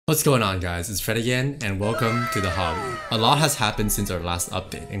What's going on, guys? It's Fred again, and welcome to the hobby. A lot has happened since our last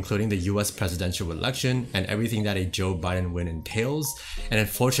update, including the US presidential election and everything that a Joe Biden win entails, an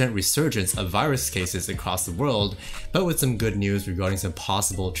unfortunate resurgence of virus cases across the world, but with some good news regarding some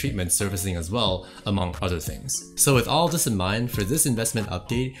possible treatments surfacing as well, among other things. So with all this in mind, for this investment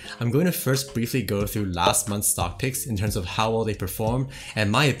update, I'm going to first briefly go through last month's stock picks in terms of how well they performed and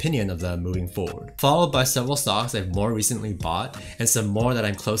my opinion of them moving forward, followed by several stocks I've more recently bought and some more that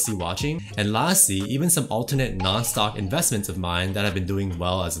I'm closely watching, and lastly, even some alternate non-stock investments of mine that have been doing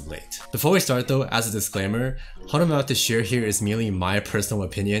well as of late. Before we start though, as a disclaimer, what I'm about to share here is merely my personal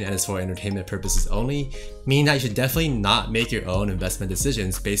opinion and is for entertainment purposes only, meaning that you should definitely not make your own investment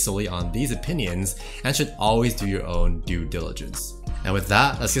decisions based solely on these opinions and should always do your own due diligence. And with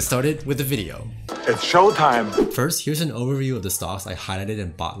that, let's get started with the video. It's showtime! First, here's an overview of the stocks I highlighted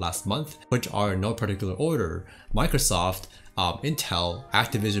and bought last month, which are in no particular order: Microsoft, Intel,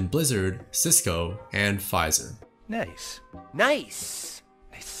 Activision Blizzard, Cisco, and Pfizer. Nice.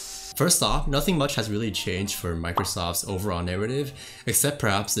 First off, nothing much has really changed for Microsoft's overall narrative, except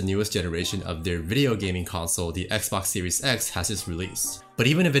perhaps the newest generation of their video gaming console, the Xbox Series X, has just released. But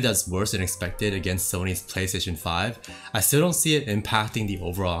even if it does worse than expected against Sony's PlayStation 5, I still don't see it impacting the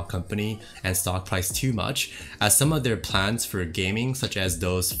overall company and stock price too much, as some of their plans for gaming, such as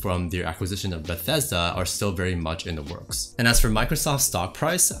those from their acquisition of Bethesda, are still very much in the works. And as for Microsoft's stock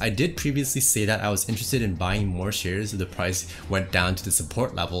price, I did previously say that I was interested in buying more shares if the price went down to the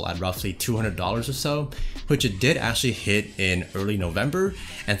support level at roughly $200 or so, which it did actually hit in early November,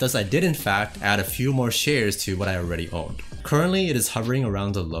 and thus I did in fact add a few more shares to what I already owned. Currently, it is hovering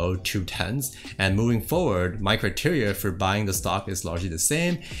around the low 210s, and moving forward, my criteria for buying the stock is largely the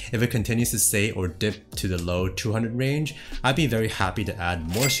same. If it continues to stay or dip to the low 200 range, I'd be very happy to add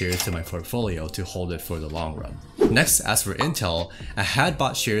more shares to my portfolio to hold it for the long run. Next, as for Intel, I had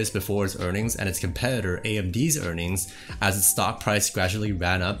bought shares before its earnings and its competitor AMD's earnings, as its stock price gradually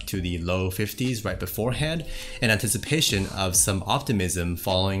ran up to the low 50s right beforehand in anticipation of some optimism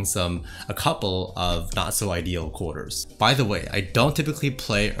following a couple of not so ideal quarters. By the way, I don't typically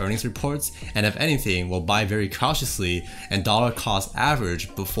play earnings reports, and if anything, will buy very cautiously and dollar cost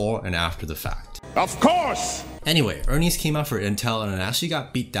average before and after the fact. Of course! Anyway, earnings came out for Intel and it actually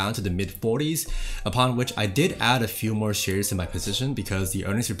got beat down to the mid 40s, upon which I did add a few more shares to my position because the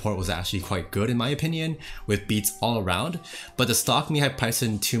earnings report was actually quite good in my opinion, with beats all around, but the stock may have priced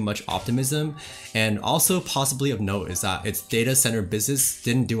in too much optimism, and also possibly of note is that its data center business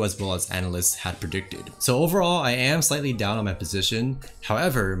didn't do as well as analysts had predicted. So overall, I am slightly down on my position.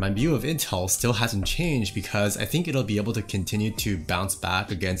 However, my view of Intel still hasn't changed because I think it'll be able to continue to bounce back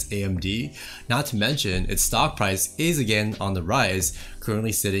against AMD, not to mention its stock price is again on the rise,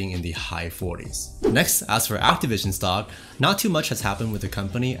 currently sitting in the high 40s. Next, as for Activision stock, not too much has happened with the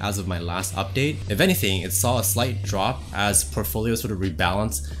company as of my last update. If anything, it saw a slight drop as portfolios sort of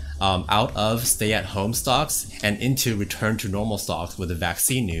rebalance out of stay-at-home stocks and into return to normal stocks with the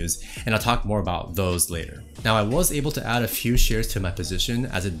vaccine news, and I'll talk more about those later. Now, I was able to add a few shares to my position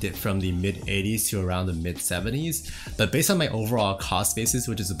as it dipped from the mid 80s to around the mid 70s, but based on my overall cost basis,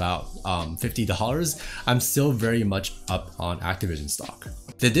 which is about $50, I'm still very much up on Activision stock.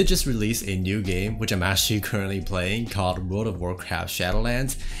 They did just release a new game, which I'm actually currently playing, called World of Warcraft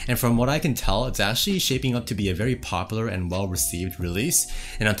Shadowlands, and from what I can tell, it's actually shaping up to be a very popular and well-received release.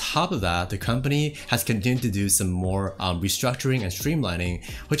 And on top of that, the company has continued to do some more restructuring and streamlining,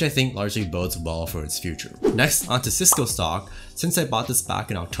 which I think largely bodes well for its future. Next, onto Cisco stock. Since I bought this back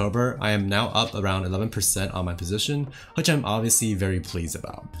in October, I am now up around 11% on my position, which I'm obviously very pleased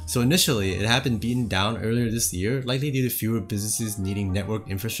about. So initially, it had been beaten down earlier this year, likely due to fewer businesses needing network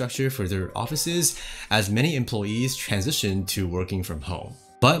infrastructure for their offices, as many employees transitioned to working from home.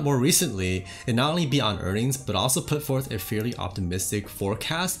 But more recently, it not only beat on earnings, but also put forth a fairly optimistic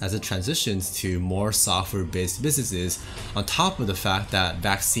forecast as it transitions to more software-based businesses, on top of the fact that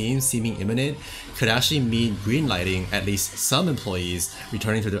vaccines seeming imminent could actually mean greenlighting at least some employees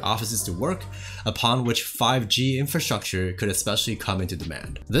returning to their offices to work, upon which 5G infrastructure could especially come into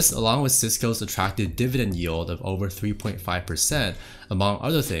demand. This, along with Cisco's attractive dividend yield of over 3.5%, among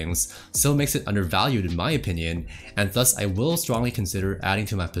other things, still makes it undervalued in my opinion, and thus I will strongly consider adding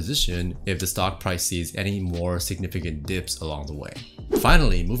to my position if the stock price sees any more significant dips along the way.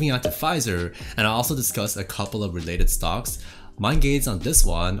 Finally, moving on to Pfizer, and I'll also discuss a couple of related stocks. My gains on this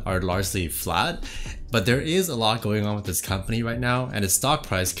one are largely flat, But there is a lot going on with this company right now, and its stock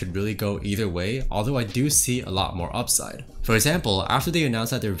price could really go either way, although I do see a lot more upside. For example, after they announced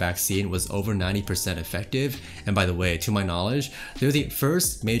that their vaccine was over 90% effective, and by the way, to my knowledge, they're the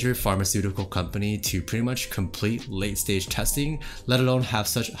first major pharmaceutical company to pretty much complete late-stage testing, let alone have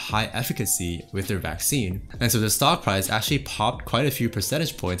such high efficacy with their vaccine. And so the stock price actually popped quite a few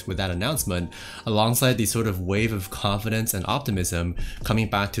percentage points with that announcement, alongside the sort of wave of confidence and optimism coming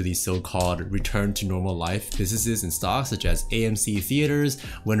back to the so-called return to normal life businesses and stocks such as AMC Theaters,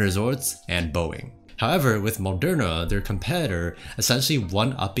 Wynn Resorts, and Boeing. However, with Moderna, their competitor, essentially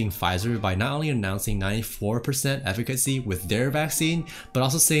one-upping Pfizer by not only announcing 94% efficacy with their vaccine, but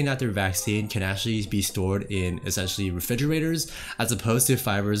also saying that their vaccine can actually be stored in essentially refrigerators, as opposed to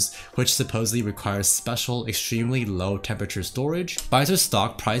Pfizer's, which supposedly requires special, extremely low temperature storage. Pfizer's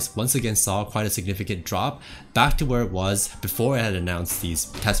stock price once again saw quite a significant drop, back to where it was before it had announced these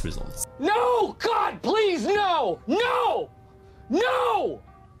test results. No! God, please, no! No! No!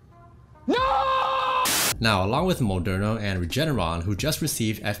 No! Now, along with Moderna and Regeneron, who just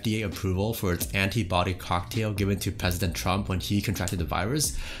received FDA approval for its antibody cocktail given to President Trump when he contracted the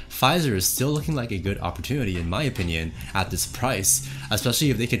virus, Pfizer is still looking like a good opportunity, in my opinion, at this price,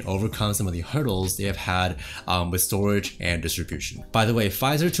 especially if they can overcome some of the hurdles they have had with storage and distribution. By the way,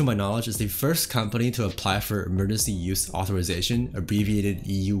 Pfizer, to my knowledge, is the first company to apply for emergency use authorization, abbreviated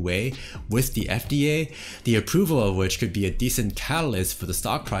EUA, with the FDA, the approval of which could be a decent catalyst for the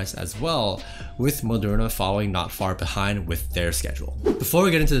stock price as well, with Moderna following not far behind with their schedule. Before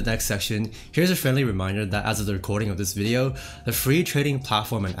we get into the next section, here's a friendly reminder that as of the recording of this video, the free trading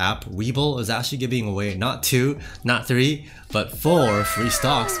platform and app Webull is actually giving away not 2, not 3, but 4 free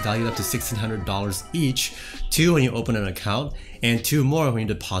stocks valued up to $1,600 each, 2 when you open an account, and 2 more when you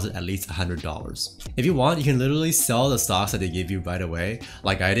deposit at least $100. If you want, you can literally sell the stocks that they give you right away,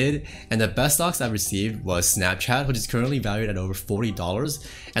 like I did, and the best stocks I received was Snapchat, which is currently valued at over $40,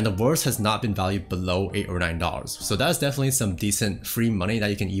 and the worst has not been valued below $8 or $9. So that's definitely some decent free money that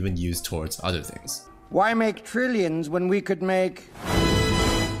you can even use towards other things. Why make trillions when we could make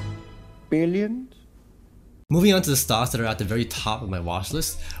billions? Moving on to the stocks that are at the very top of my watch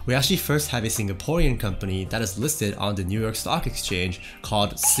list, we actually first have a Singaporean company that is listed on the New York Stock Exchange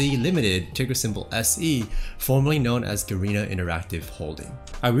called C Limited, ticker symbol SE, formerly known as Garena Interactive Holding.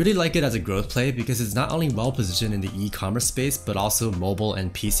 I really like it as a growth play because it's not only well positioned in the e-commerce space, but also mobile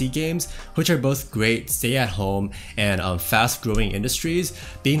and PC games, which are both great stay-at-home and fast-growing industries,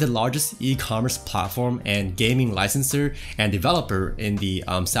 being the largest e-commerce platform and gaming licensor and developer in the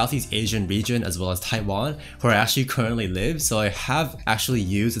Southeast Asian region as well as Taiwan, where I actually currently live, so I have actually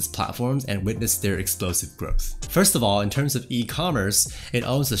used its platforms and witnessed their explosive growth. First of all, in terms of e-commerce, it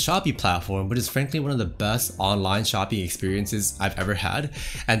owns the Shopee platform, which is frankly one of the best online shopping experiences I've ever had,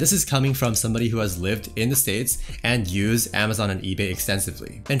 and this is coming from somebody who has lived in the States and used Amazon and eBay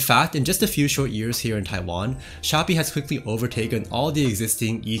extensively. In fact, in just a few short years here in Taiwan, Shopee has quickly overtaken all the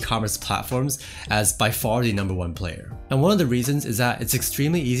existing e-commerce platforms as by far the #1 player. And one of the reasons is that it's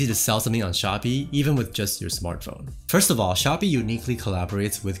extremely easy to sell something on Shopee, even with just your smartphone. First of all, Shopee uniquely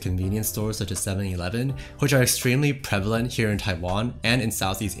collaborates with convenience stores such as 7-Eleven, which are extremely prevalent here in Taiwan and in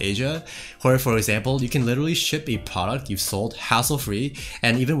Southeast Asia, where, for example, you can literally ship a product you've sold hassle-free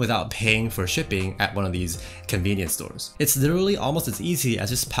and even without paying for shipping at one of these convenience stores. It's literally almost as easy as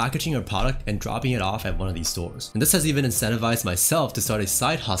just packaging a product and dropping it off at one of these stores. And this has even incentivized myself to start a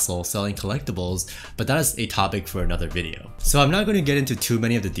side hustle selling collectibles, but that is a topic for another video. So I'm not going to get into too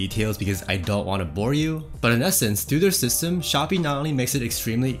many of the details because I don't want to bore you, but in essence, through their system, Shopee not only makes it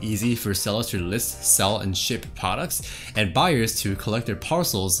extremely easy for sellers to list, sell, and ship products, and buyers to collect their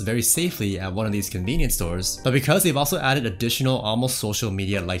parcels very safely at one of these convenience stores, but because they've also added additional almost social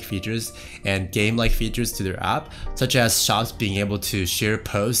media-like features and game-like features to their app, such as shops being able to share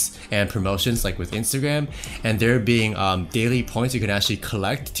posts and promotions like with Instagram, and there being daily points you can actually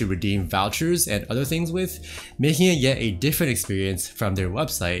collect to redeem vouchers and other things with, making it yet a different experience from their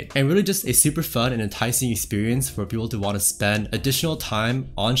website, and really just a super fun and enticing experience for people to want to spend additional time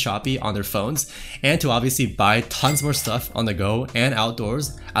on Shopee on their phones and to obviously buy tons more stuff on the go and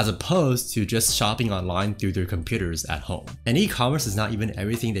outdoors, as opposed to just shopping online through their computers at home. And e-commerce is not even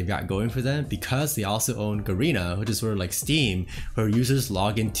everything they've got going for them, because they also own Garena, which is sort of like Steam, where users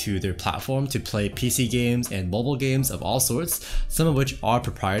log into their platform to play PC games and mobile games of all sorts, some of which are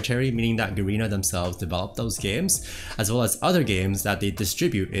proprietary, meaning that Garena themselves develop those games, as well as other games that they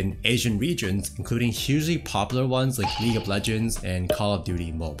distribute in Asian regions, including huge usually popular ones like League of Legends and Call of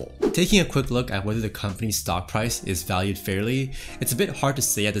Duty Mobile. Taking a quick look at whether the company's stock price is valued fairly, it's a bit hard to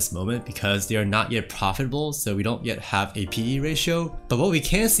say at this moment because they are not yet profitable, so we don't yet have a PE ratio. But what we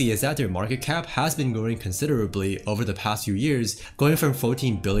can see is that their market cap has been growing considerably over the past few years, going from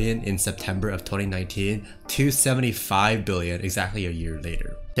 14 billion in September of 2019 to 75 billion exactly a year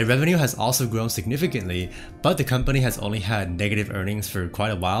later. Their revenue has also grown significantly, but the company has only had negative earnings for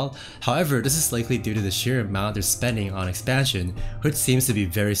quite a while. However, this is likely due to the sheer amount they're spending on expansion, which seems to be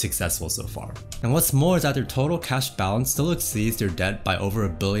very successful so far. And what's more is that their total cash balance still exceeds their debt by over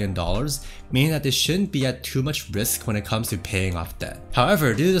 $1 billion, meaning that they shouldn't be at too much risk when it comes to paying off debt.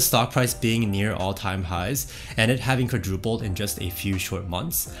 However, due to the stock price being near all-time highs and it having quadrupled in just a few short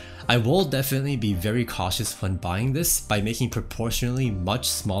months, I will definitely be very cautious when buying this by making proportionally much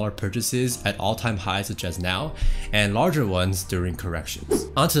smaller purchases at all-time highs such as now, and larger ones during corrections.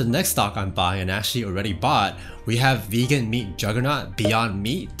 On to the next stock I'm buying and actually already bought, we have vegan meat juggernaut Beyond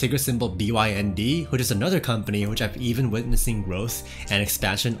Meat, ticker symbol BYND, which is another company which I've even witnessing growth and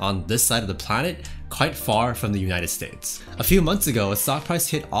expansion on this side of the planet, quite far from the United States. A few months ago, its stock price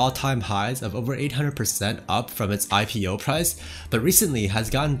hit all-time highs of over 800% up from its IPO price, but recently has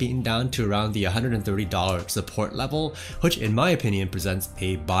gotten beaten down to around the $130 support level, which in my opinion presents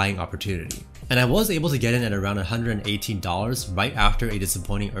a buying opportunity. And I was able to get in at around $118 right after a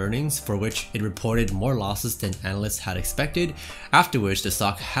disappointing earnings for which it reported more losses than analysts had expected, after which the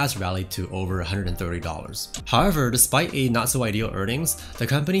stock has rallied to over $130. However, despite a not so ideal earnings, the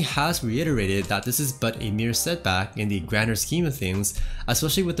company has reiterated that this is but a mere setback in the grander scheme of things,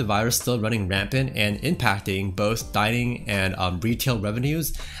 especially with the virus still running rampant and impacting both dining and retail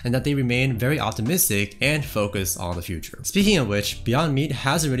revenues, and that they remain very optimistic and focused on the future. Speaking of which, Beyond Meat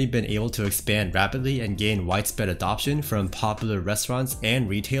has already been able to expand rapidly and gain widespread adoption from popular restaurants and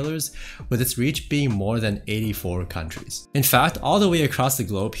retailers, with its reach being more than 84 countries. In fact, all the way across the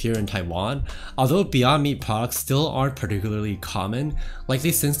globe here in Taiwan, although Beyond Meat products still aren't particularly common,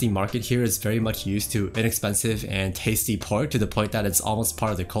 likely since the market here is very much used to inexpensive and tasty pork to the point that it's almost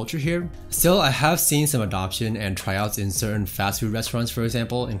part of the culture here. Still, I have seen some adoption and tryouts in certain fast food restaurants, for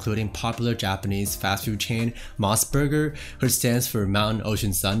example, including popular Japanese fast food chain Moss Burger, which stands for Mountain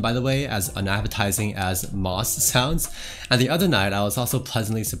Ocean Sun by the way, as unappetizing as Moss sounds. And the other night, I was also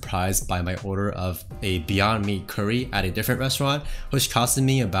pleasantly surprised by my order of a Beyond Meat curry at a different restaurant, which costed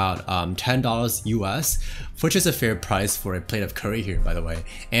me about $10 US, which is a fair price for a plate of curry here by the way,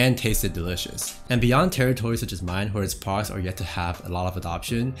 and tasted delicious. And beyond territories such as mine where its products are yet to have a lot of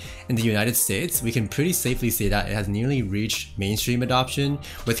adoption, in the United States we can pretty safely say that it has nearly reached mainstream adoption,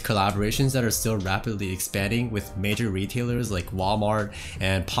 with collaborations that are still rapidly expanding with major retailers like Walmart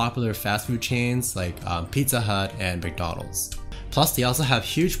and popular fast food chains like Pizza Hut and McDonald's. Plus, they also have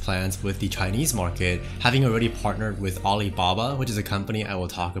huge plans with the Chinese market, having already partnered with Alibaba, which is a company I will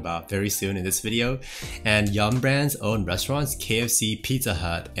talk about very soon in this video, and Yum Brand's own restaurants KFC, Pizza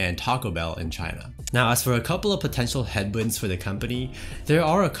Hut, and Taco Bell in China. Now, as for a couple of potential headwinds for the company, there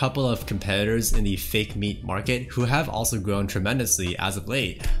are a couple of competitors in the fake meat market who have also grown tremendously as of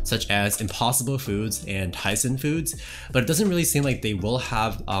late, such as Impossible Foods and Tyson Foods, but it doesn't really seem like they will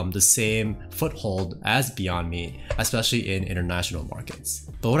have the same foothold as Beyond Meat, especially in international markets.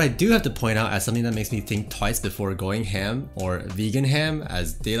 But what I do have to point out as something that makes me think twice before going ham, or vegan ham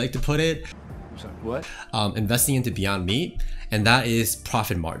as they like to put it, What? investing into Beyond Meat, and that is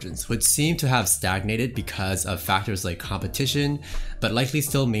profit margins, which seem to have stagnated because of factors like competition, but likely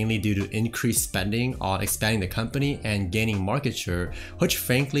still mainly due to increased spending on expanding the company and gaining market share, which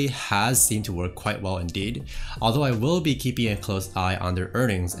frankly has seemed to work quite well indeed, although I will be keeping a close eye on their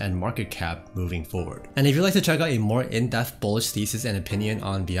earnings and market cap moving forward. And if you'd like to check out a more in-depth bullish thesis and opinion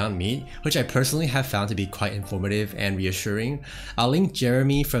on Beyond Meat, which I personally have found to be quite informative and reassuring, I'll link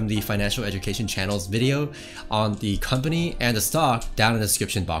Jeremy from the Financial Education Channel's video on the company and the stock down in the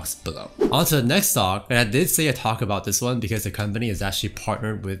description box below. On to the next stock, and I did say I talk about this one because the company is actually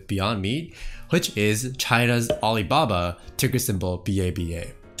partnered with Beyond Meat, which is China's Alibaba, ticker symbol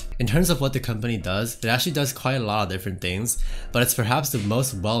BABA. In terms of what the company does, it actually does quite a lot of different things, but it's perhaps the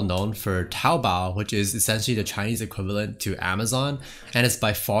most well known for Taobao, which is essentially the Chinese equivalent to Amazon, and it's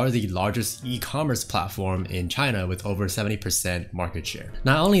by far the largest e-commerce platform in China with over 70% market share.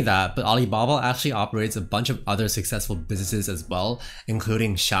 Not only that, but Alibaba actually operates a bunch of other successful businesses as well,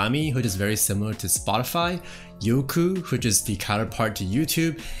 including Xiaomi, which is very similar to Spotify, Youku, which is the counterpart to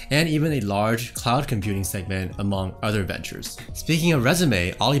YouTube, and even a large cloud computing segment among other ventures. Speaking of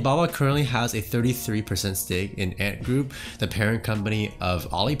resume, Alibaba Alibaba currently has a 33% stake in Ant Group, the parent company of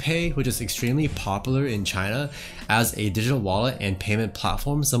Alipay, which is extremely popular in China as a digital wallet and payment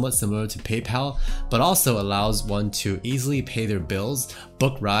platform somewhat similar to PayPal, but also allows one to easily pay their bills,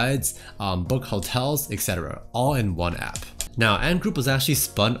 book rides, book hotels, etc., all in one app. Now, Ant Group was actually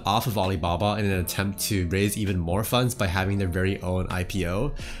spun off of Alibaba in an attempt to raise even more funds by having their very own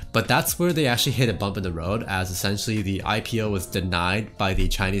IPO, but that's where they actually hit a bump in the road, as essentially the IPO was denied by the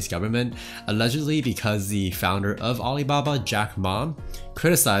Chinese government, allegedly because the founder of Alibaba, Jack Ma,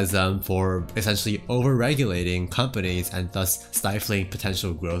 criticized them for essentially over-regulating companies and thus stifling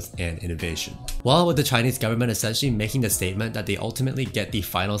potential growth and innovation. While with the Chinese government essentially making the statement that they ultimately get the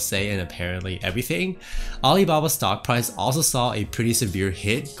final say in apparently everything, Alibaba's stock price also saw a pretty severe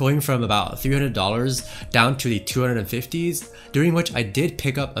hit, going from about $300 down to the 250s, during which I did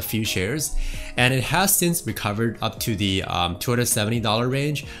pick up a few shares, and it has since recovered up to the $270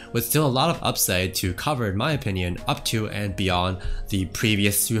 range, with still a lot of upside to cover, in my opinion, up to and beyond the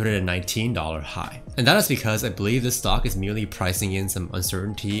previous $219 high. And that is because I believe this stock is merely pricing in some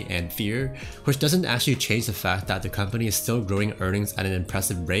uncertainty and fear, which doesn't actually change the fact that the company is still growing earnings at an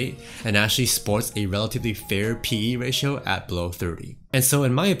impressive rate and actually sports a relatively fair PE ratio at below 30. And so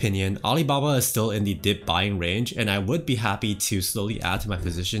in my opinion, Alibaba is still in the dip buying range, and I would be happy to slowly add to my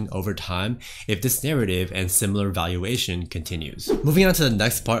position over time if this narrative and similar valuation continues. Moving on to the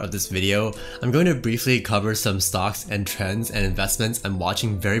next part of this video, I'm going to briefly cover some stocks and trends and investments I'm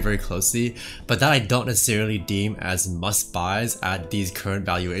watching very closely, but that I don't necessarily deem as must buys at these current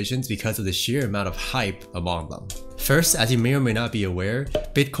valuations because of the sheer amount of hype among them. First, as you may or may not be aware,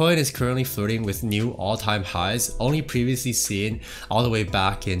 Bitcoin is currently flirting with new all-time highs, only previously seen all the way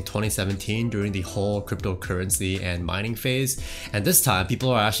back in 2017 during the whole cryptocurrency and mining phase, and this time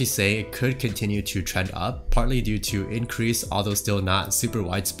people are actually saying it could continue to trend up, partly due to increased, although still not super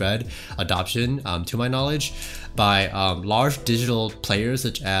widespread, adoption, to my knowledge, by large digital players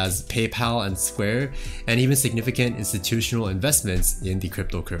such as PayPal and Square, and even significant institutional investments in the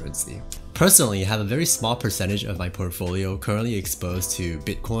cryptocurrency. Personally, I have a very small percentage of my portfolio currently exposed to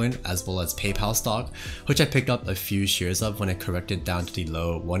Bitcoin as well as PayPal stock, which I picked up a few shares of when it corrected down to the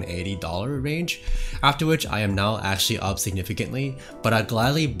low $180 range, after which I am now actually up significantly, but I'd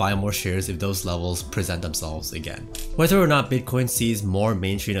gladly buy more shares if those levels present themselves again. Whether or not Bitcoin sees more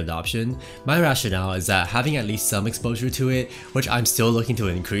mainstream adoption, my rationale is that having at least some exposure to it, which I'm still looking to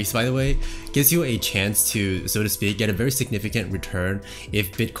increase by the way, gives you a chance to, so to speak, get a very significant return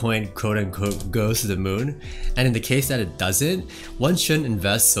if Bitcoin quote-unquote goes to the moon, and in the case that it doesn't, one shouldn't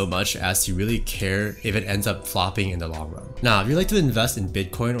invest so much as to really care if it ends up flopping in the long run. Now, if you like to invest in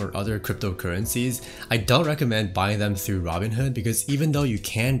Bitcoin or other cryptocurrencies, I don't recommend buying them through Robinhood because even though you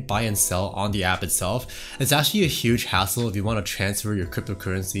can buy and sell on the app itself, it's actually a huge hassle if you want to transfer your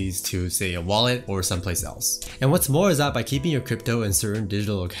cryptocurrencies to, say, a wallet or someplace else. And what's more is that by keeping your crypto in certain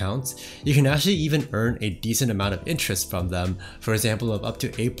digital accounts, you can actually even earn a decent amount of interest from them, for example of up to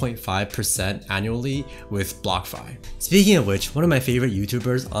 8.5% annually with BlockFi. Speaking of which, one of my favorite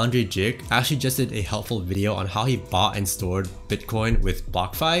YouTubers, Andre Jik, actually just did a helpful video on how he bought and stored Bitcoin with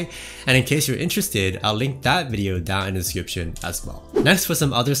BlockFi, and in case you're interested, I'll link that video down in the description as well. Next, for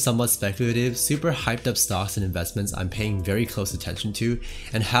some other somewhat speculative, super hyped up stocks and investments I'm paying very close attention to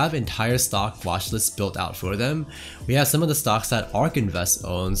and have entire stock watch lists built out for them, we have some of the stocks that ARK Invest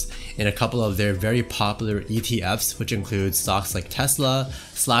owns in a couple of their very popular ETFs, which include stocks like Tesla,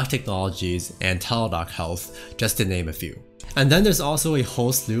 Slack Technologies, and Teladoc Health, just to name a few. And then there's also a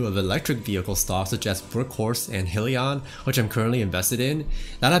whole slew of electric vehicle stocks such as Workhorse and Hyliion, which I'm currently invested in,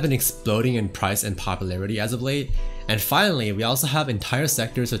 that have been exploding in price and popularity as of late. And finally, we also have entire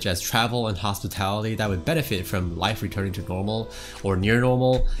sectors such as travel and hospitality that would benefit from life returning to normal or near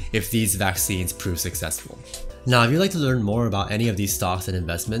normal if these vaccines prove successful. Now, if you'd like to learn more about any of these stocks and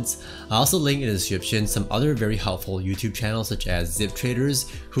investments, I'll also link in the description some other very helpful YouTube channels such as Zip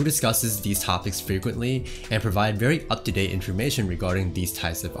Traders, who discusses these topics frequently and provide very up-to-date information regarding these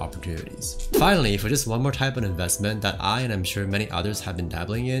types of opportunities. Finally, for just one more type of investment that I and I'm sure many others have been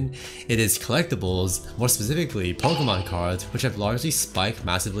dabbling in, it is collectibles, more specifically Pokemon cards, which have largely spiked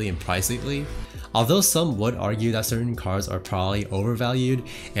massively in price lately. Although some would argue that certain cards are probably overvalued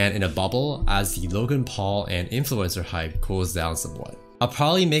and in a bubble as the Logan Paul and influencer hype cools down somewhat. I'll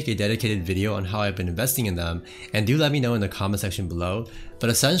probably make a dedicated video on how I've been investing in them, and do let me know in the comment section below, but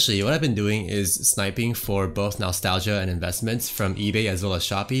essentially what I've been doing is sniping for both nostalgia and investments from eBay as well as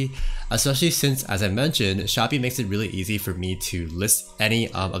Shopee, especially since, as I mentioned, Shopee makes it really easy for me to list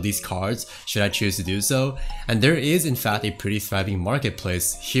any of these cards should I choose to do so, and there is in fact a pretty thriving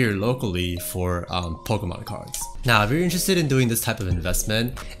marketplace here locally for Pokemon cards. Now, if you're interested in doing this type of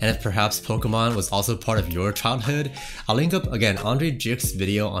investment, and if perhaps Pokemon was also part of your childhood, I'll link up again Andre Jick's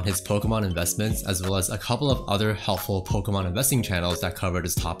video on his Pokemon investments, as well as a couple of other helpful Pokemon investing channels that cover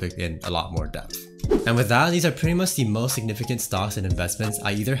this topic in a lot more depth. And with that, these are pretty much the most significant stocks and investments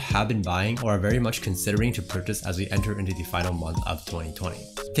I either have been buying or are very much considering to purchase as we enter into the final month of 2020.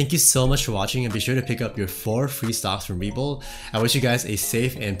 Thank you so much for watching, and be sure to pick up your 4 free stocks from Webull. I wish you guys a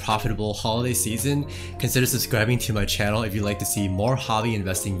safe and profitable holiday season. Consider subscribing to my channel if you'd like to see more hobby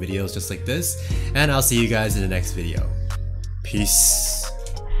investing videos just like this, and I'll see you guys in the next video. Peace.